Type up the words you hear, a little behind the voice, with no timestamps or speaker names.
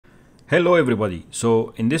Hello everybody.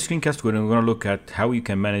 So in this screencast we're going to look at how you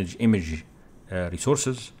can manage image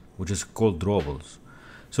resources, which is called drawables.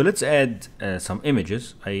 So let's add some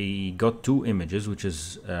images. I got two images, which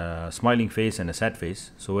is a smiling face and a sad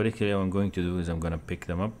face. So what I'm going to do is I'm going to pick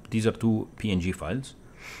them up. These are two PNG files.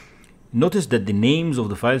 Notice that the names of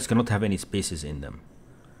the files cannot have any spaces in them,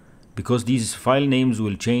 because these file names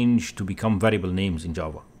will change to become variable names in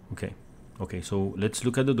Java. Okay, so let's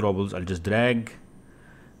look at the drawables. I'll just drag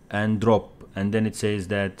and drop, and then it says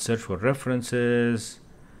that search for references,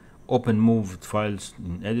 open moved files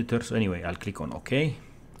in editor. So anyway, I'll click on OK,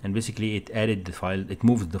 and basically it added the file, it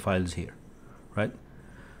moved the files here, right?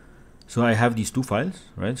 So I have these two files,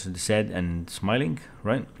 right? So the sad and smiling,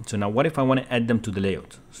 right? So now what if I want to add them to the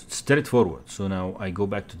layout? Straightforward. So now I go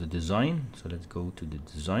back to the design. So let's go to the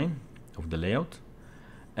design of the layout,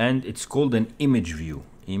 and it's called an image view.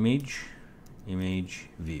 Image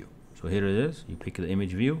view. So here it is. You pick the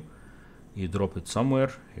image view, you drop it somewhere.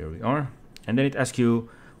 Here we are, and then it asks you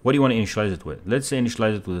what do you want to initialize it with. Let's say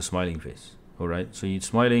initialize it with a smiling face. All right, so it's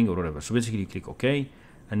smiling or whatever. So basically you click OK,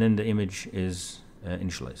 and then the image is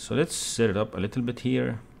initialized. So let's set it up a little bit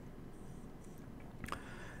here,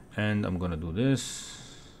 and I'm gonna do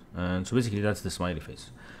this. And so basically that's the smiley face.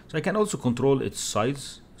 So I can also control its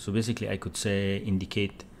size. So basically I could say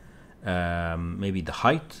indicate maybe the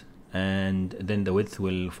height, and then the width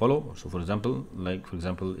will follow. So for example,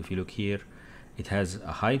 if you look here, it has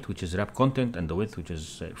a height which is wrap content, and the width which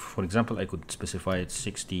is for example I could specify it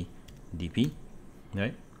 60 dp,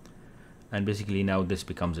 right? And basically now this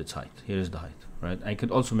becomes its height. Here is the height, right? I could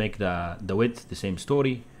also make the width the same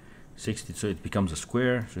story, 60, so it becomes a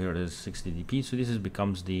square. So here it is 60 dp. So this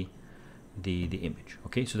becomes the image.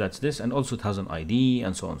 Okay, so that's this, and also it has an ID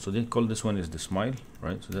and so on. So they call this one is the smile,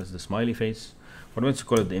 right? So that's the smiley face. But let's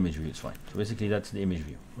call it the image view, it's fine. So basically that's the image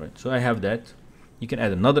view, right? So I have that. You can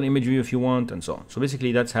add another image view if you want, and so on. So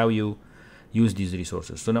basically that's how you use these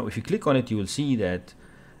resources. So now if you click on it, you will see that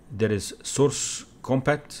there is source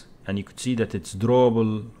compat, and you could see that it's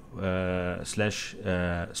drawable slash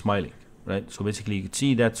smiling, right? So basically you could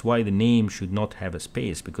see that's why the name should not have a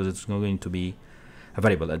space, because it's not going to be a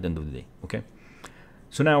variable at the end of the day. Okay,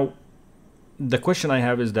 so now the question I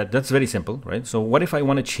have is that's very simple, right? So what if I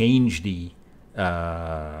want to change the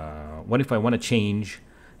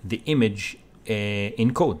image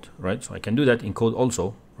in code, right? So I can do that in code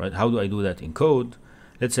also, right? How do I do that in code?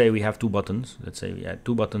 Let's say we have two buttons. Let's say we add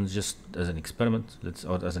two buttons just as an experiment.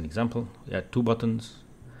 Or as an example, we add two buttons,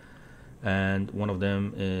 and one of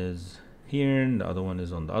them is here and the other one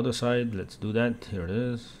is on the other side. Let's do that. Here it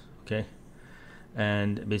is. Okay,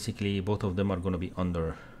 and basically both of them are going to be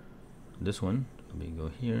under this one. Let me go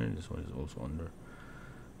here. This one is also under.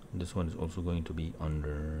 This one is also going to be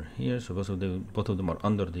under here. So both of them are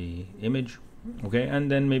under the image. Okay,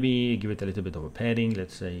 and then maybe give it a little bit of a padding.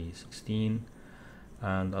 Let's say 16,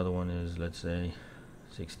 and the other one is, let's say,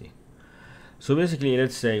 60. So basically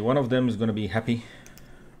let's say one of them is going to be happy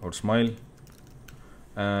or smile,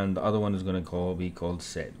 and the other one is going to be called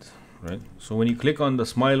sad, right? So when you click on the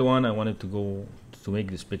smile one, I want it to go to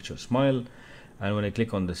make this picture smile, and when I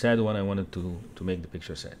click on the sad one, I wanted to make the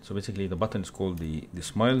picture sad. So basically the button is called the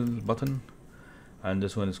smile button, and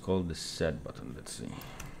this one is called the sad button. Let's see.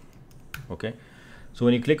 Okay, so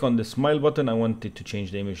when you click on the smile button, I want it to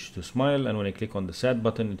change the image to smile, and when I click on the sad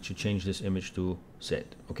button, it should change this image to sad.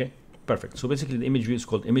 Okay, perfect. So basically the image view is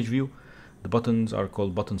called image view, the buttons are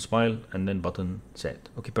called button smile, and then button sad.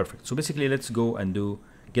 Okay, perfect. So basically let's go and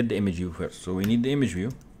get the image view first. So we need the image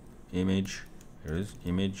view. Here is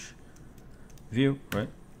image view, right?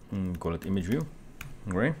 Call it image view,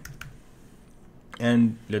 right?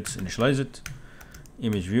 And let's initialize it.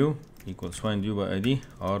 Image view equals find view by id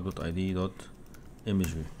r.id.image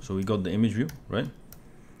view. So we got the image view, right?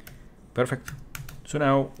 Perfect. So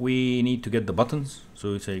now we need to get the buttons.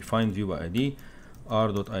 So we say find view by id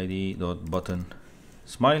r.id.button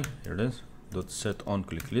smile. Here it is. .set on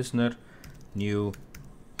click listener new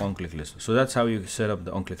on click listener. So that's how you set up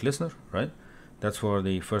the on click listener, right? That's for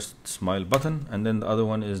the first smile button, and then the other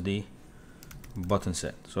one is the button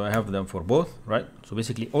set. So I have them for both, right? So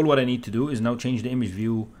basically all what I need to do is now change the image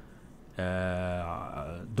view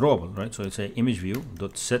drawable, right? So I say image view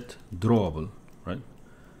dot set drawable, right?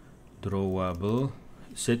 Drawable,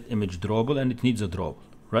 set image drawable, and it needs a drawable,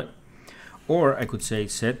 right? Or I could say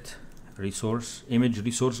set resource image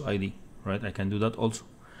resource ID, right? I can do that also.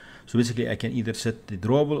 So basically I can either set the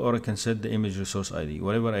drawable or I can set the image resource ID,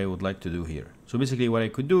 whatever I would like to do here. So basically what I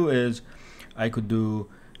could do is I could do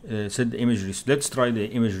set the image. Let's try the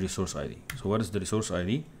image resource ID. So what is the resource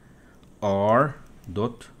ID? R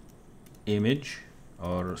dot image,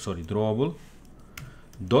 or sorry, drawable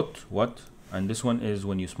dot what, and this one is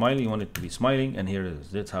when you smile, you want it to be smiling, and here it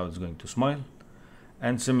is, that's how it's going to smile.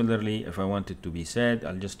 And similarly, if I want it to be sad,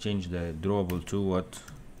 I'll just change the drawable to what,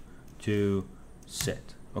 to sad.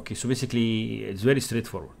 Okay, so basically it's very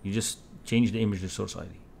straightforward. You just change the image resource ID,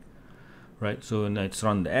 right? So let's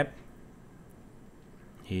run the app.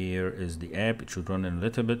 Here is the app. It should run in a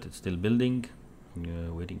little bit. It's still building,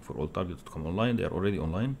 waiting for all targets to come online. They are already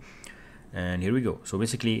online, and here we go. So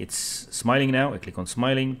basically it's smiling now. I click on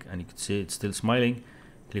smiling, and you can see it's still smiling.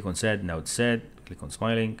 Click on sad, now it's sad. Click on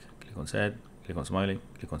smiling, click on sad, click on smiling,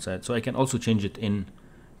 click on sad. So I can also change it in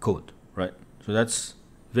code, right? So that's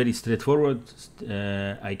very straightforward.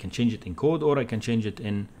 I can change it in code, or I can change it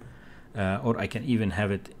in or I can even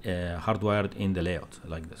have it hardwired in the layout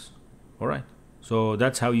like this. All right, so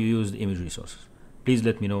that's how you use the image resources. Please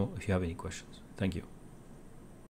let me know if you have any questions. Thank you.